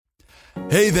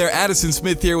Hey there, Addison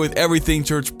Smith here with Everything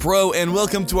Church Pro, and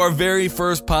welcome to our very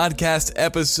first podcast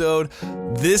episode.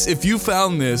 If you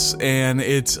found this and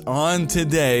it's on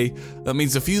today, that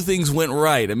means a few things went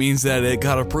right. It means that it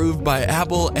got approved by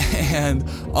Apple, and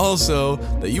also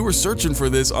that you were searching for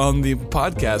this on the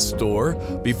podcast store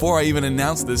before I even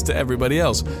announced this to everybody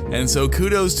else. And so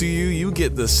kudos to you. You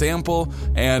get the sample,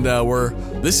 and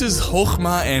this is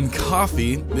Chochmah and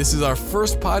Coffee. This is our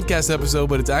first podcast episode,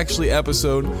 but it's actually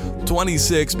episode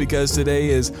 26 because today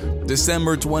is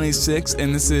December 26th,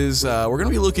 and this is we're going to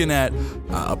be looking at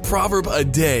a proverb a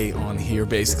day on here,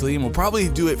 basically, and we'll probably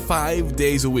do it 5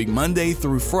 days a week, Monday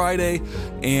through Friday.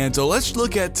 And so let's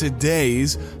look at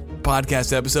today's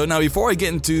podcast episode. Now, before I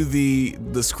get into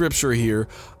the scripture here,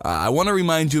 I want to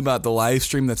remind you about the live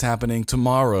stream that's happening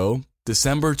tomorrow,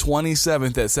 December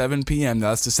 27th at 7 p.m. Now,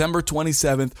 that's December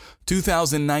 27th,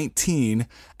 2019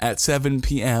 at 7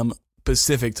 p.m.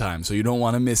 Pacific time, so you don't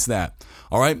want to miss that.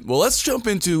 All right, well, let's jump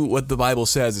into what the Bible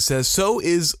says. It says,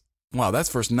 that's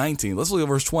verse 19. Let's look at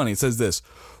verse 20. It says this: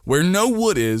 where no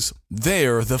wood is,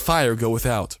 there the fire goeth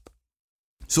out.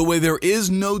 So where there is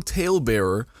no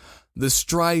talebearer, the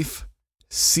strife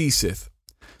ceaseth.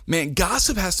 Man,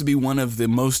 gossip has to be one of the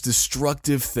most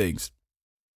destructive things.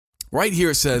 Right here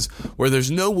it says, where there's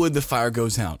no wood, the fire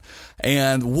goes out.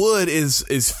 And wood is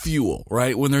fuel,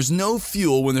 right? When there's no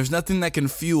fuel, when there's nothing that can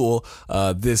fuel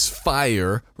this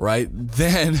fire, right,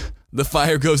 then the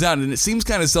fire goes out. And it seems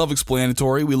kind of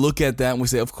self-explanatory. We look at that and we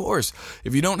say, of course,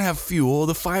 if you don't have fuel,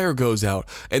 the fire goes out.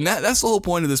 And that's the whole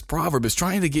point of this proverb, is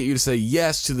trying to get you to say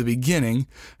yes to the beginning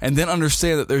and then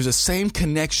understand that there's a same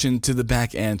connection to the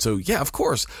back end. So yeah, of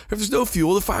course, if there's no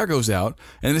fuel, the fire goes out.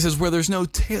 And this is where there's no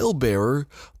talebearer,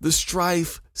 the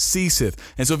strife ceaseth.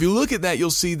 And so if you look at that,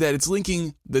 you'll see that it's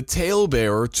linking the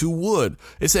talebearer to wood.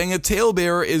 It's saying a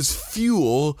talebearer is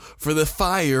fuel for the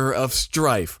fire of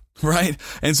strife. Right?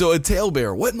 And so a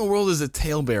talebearer, what in the world is a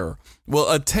talebearer?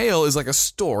 Well, a tale is like a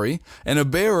story, and a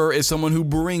bearer is someone who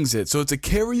brings it. So it's a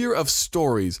carrier of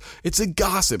stories. It's a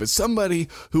gossip. It's somebody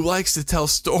who likes to tell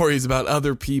stories about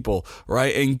other people,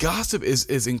 right? And gossip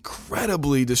is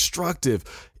incredibly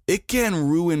destructive. It can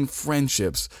ruin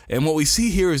friendships. And what we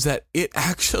see here is that it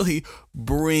actually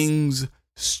brings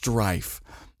strife.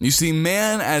 You see,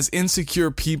 man, as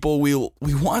insecure people, we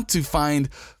want to find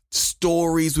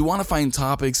stories. We want to find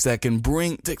topics that can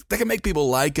make people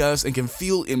like us and can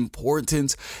feel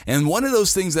important. And one of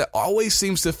those things that always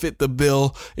seems to fit the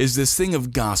bill is this thing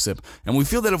of gossip. And we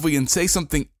feel that if we can say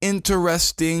something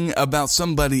interesting about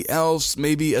somebody else,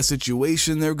 maybe a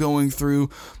situation they're going through,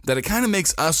 that it kind of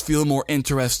makes us feel more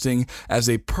interesting as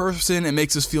a person. It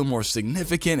makes us feel more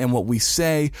significant in what we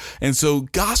say. And so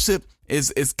gossip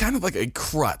is kind of like a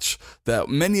crutch that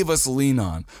many of us lean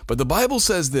on. But the Bible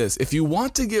says this: if you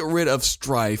want to get rid of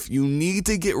strife, you need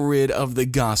to get rid of the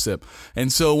gossip.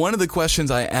 And so one of the questions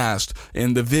I asked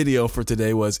in the video for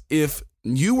today was, if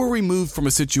you were removed from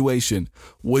a situation,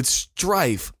 would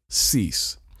strife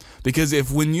cease? Because if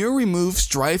when you're removed,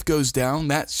 strife goes down,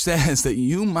 that says that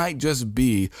you might just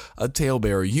be a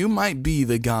talebearer. You might be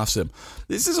the gossip.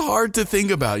 This is hard to think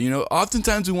about.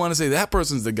 Oftentimes we want to say that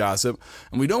person's the gossip,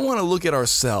 and we don't want to look at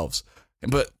ourselves.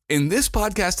 But in this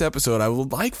podcast episode, I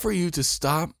would like for you to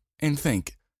stop and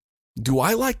think, do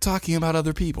I like talking about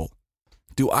other people?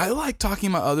 Do I like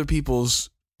talking about other people's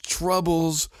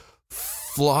troubles,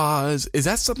 flaws? Is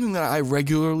that something that I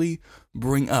regularly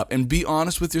bring up? And be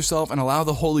honest with yourself and allow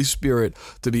the Holy Spirit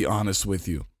to be honest with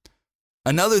you.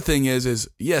 Another thing is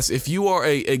yes, if you are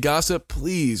a gossip,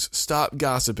 please stop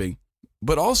gossiping.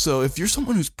 But also, if you're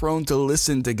someone who's prone to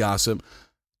listen to gossip,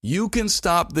 you can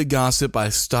stop the gossip by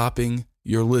stopping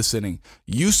your listening.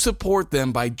 You support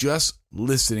them by just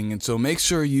listening. And so make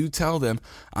sure you tell them,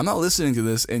 I'm not listening to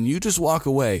this, and you just walk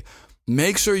away.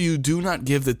 Make sure you do not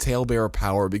give the talebearer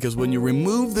power, because when you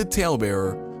remove the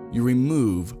talebearer, you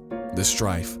remove the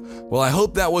strife. Well, I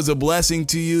hope that was a blessing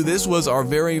to you. This was our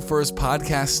very first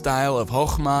podcast style of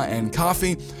Chochmah and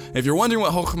Coffee. If you're wondering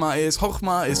what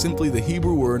Chochmah is simply the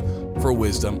Hebrew word for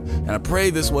wisdom. And I pray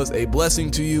this was a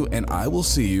blessing to you, and I will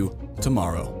see you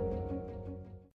tomorrow.